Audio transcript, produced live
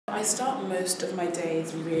I start most of my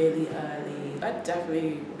days really early. I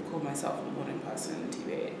definitely would call myself a morning person,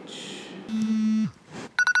 TBH.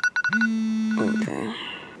 Okay.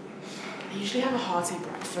 I usually have a hearty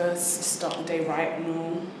breakfast to start the day right and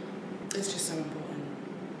all. It's just so important.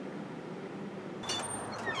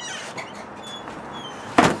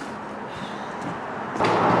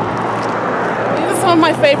 These are some of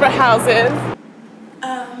my favorite houses.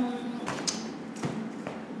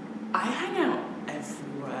 I hang out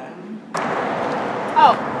everywhere.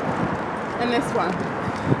 Oh, and this one.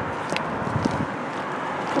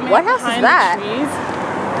 What house is that?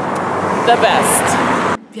 The best.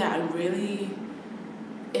 Yeah, I'm really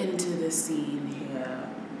into the scene here.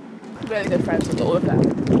 Really good friends with all of them.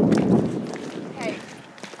 Hey.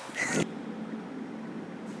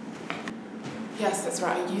 Yes, that's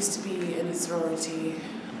right. I used to be in a sorority,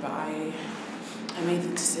 but I made the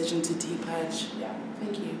decision to de-pledge. Yeah,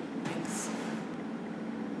 thank you. Thanks.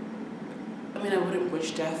 I mean, I wouldn't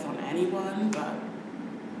wish death on anyone, but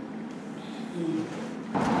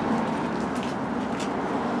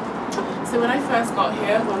So when I first got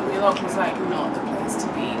here, One Wheelock was like not the place to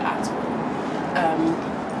be at all.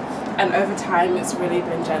 And over time, it's really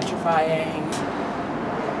been gentrifying.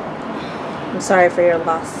 I'm sorry for your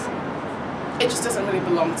loss. It just doesn't really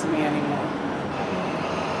belong to me anymore.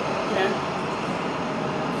 You know?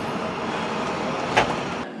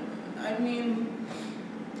 I mean,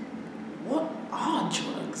 what are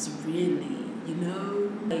drugs really? You know,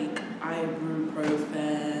 like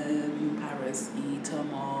ibuprofen,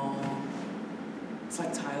 paracetamol. It's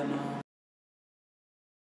like Tylenol.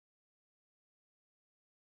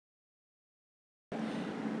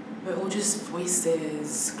 We're all just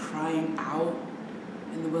voices crying out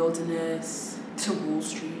in the wilderness to Wall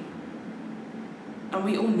Street. And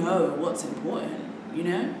we all know what's important, you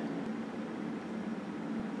know?